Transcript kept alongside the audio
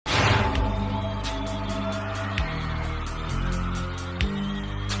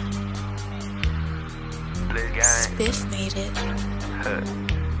Spiff made it.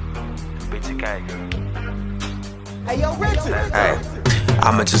 Hey, yo, Richard! Hey.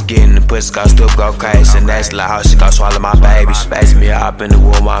 I'ma just get in the pussy, gon' still go crazy. And that's like how she gon' swallow my baby. Space me up in the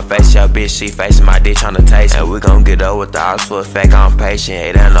womb, my face, your bitch, she facing my dick tryna taste. And we gon' get over with the odds for a fact, I'm patient.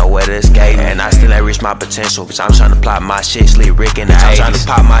 Ain't I know where to escape. And I still ain't reached my potential, bitch. I'm tryna plot my shit, sleep Rick in the 80s. I'm tryna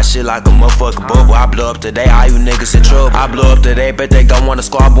pop my shit like a motherfucking bubble. I blow up today, all you niggas in trouble. I blow up today, bet they gon' wanna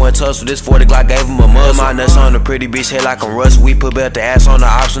squad boy and tussle. This 40 Glock gave him a muzzle. My nuts on the pretty bitch head like I'm Russell. We put belt the ass on the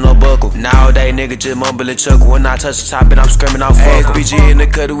ops with no buckle. Nowadays, nigga just mumble and chuckle. When I touch the top, and I'm screaming out fuck. BG in the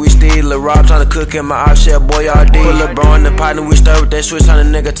cutter, we still a Rob tryna cook in my op shell, boy, y'all D. Pull LeBron in the partner, we stir with that switch on the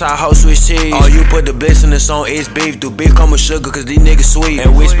nigga, Tahoe, Swiss cheese. Oh, you put the bliss in this song, it's beef. Do beef come with sugar, cause these niggas sweet.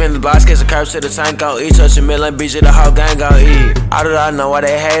 And we spend the blocks, catch the curbs to the tank on eat. Touch a million, BG, the whole gang gon' eat. How did I know why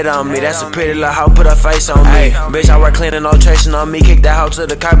they hate on me? That's a pretty little hoe, put her face on me. Bitch, I work clean and no chasing on me. Kick that hoe to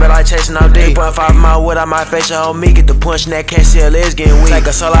the carpet like chasing out D. 8.5 mile wood, I might face her on me. Get the punch in that can't see her legs getting weak. Take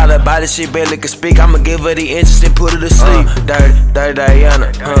her soul out of her body, she barely can speak. I'ma give her the inches and put her to sleep. Dirty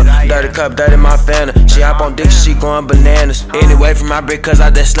Diana, dirty cup, dirty my Fanta. She hop on dick, she going bananas. Anyway, from my brick, cause I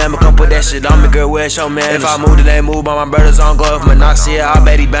just slam her. Come put that shit on me, girl, where's your manners? If I move, it ain't move, but my brothers on go. If my knocks here, I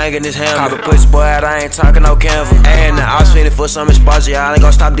bet he banging his hammer. Cop a pussy boy out, I ain't talking no canvas. And I was feeling for some exposure, I ain't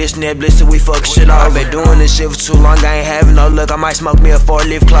gon' stop dishing that bliss till we fuck shit off. Been doing this shit for too long, I ain't having no luck. I might smoke me a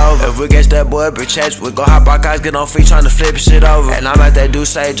 4-leaf clover. If we get that boy, brick chats, we gon' hop our cars, get on free, tryna flip shit over. And I'm at that dude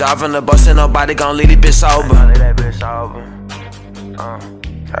say, driving the bus, and nobody gon' leave this bitch sober.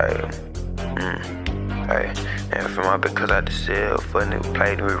 Hey, and from my because I just sell, for nigga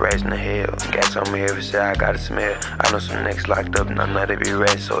played and we raising the hell. Gas on me every say I got a smell. I know some niggas locked up and I'm not to be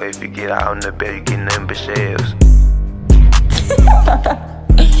rest. So if you get out on the bed, you get nothing but shells.